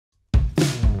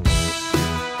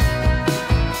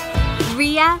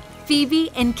Phoebe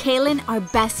and Kaelyn are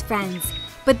best friends,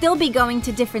 but they'll be going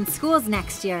to different schools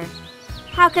next year.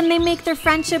 How can they make their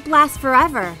friendship last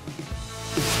forever?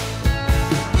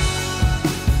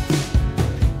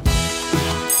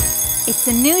 It's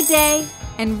a new day,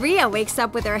 and Riya wakes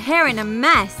up with her hair in a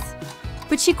mess.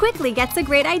 But she quickly gets a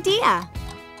great idea.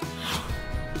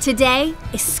 Today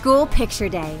is school picture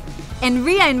day, and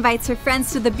Riya invites her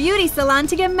friends to the beauty salon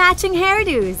to get matching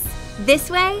hairdos. This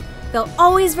way, they'll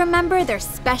always remember their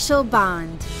special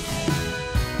bond.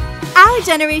 Our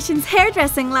generation's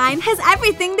hairdressing line has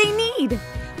everything they need,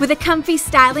 with a comfy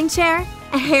styling chair,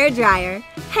 a hairdryer,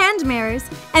 hand mirrors,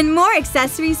 and more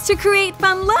accessories to create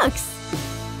fun looks.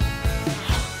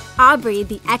 Aubrey,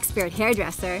 the expert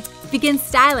hairdresser, begins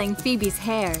styling Phoebe's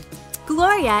hair.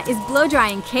 Gloria is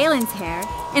blow-drying Kaelyn's hair,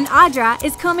 and Audra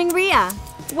is combing Riya.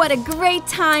 What a great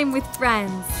time with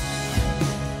friends!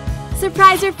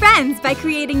 Surprise your friends by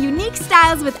creating unique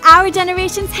styles with our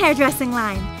generation's hairdressing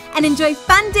line, and enjoy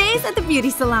fun days at the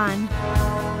beauty salon.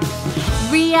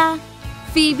 Riya,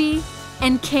 Phoebe,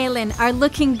 and Kaelyn are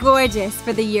looking gorgeous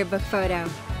for the yearbook photo.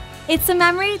 It's a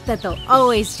memory that they'll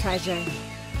always treasure.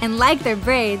 And like their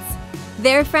braids,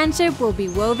 their friendship will be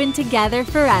woven together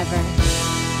forever.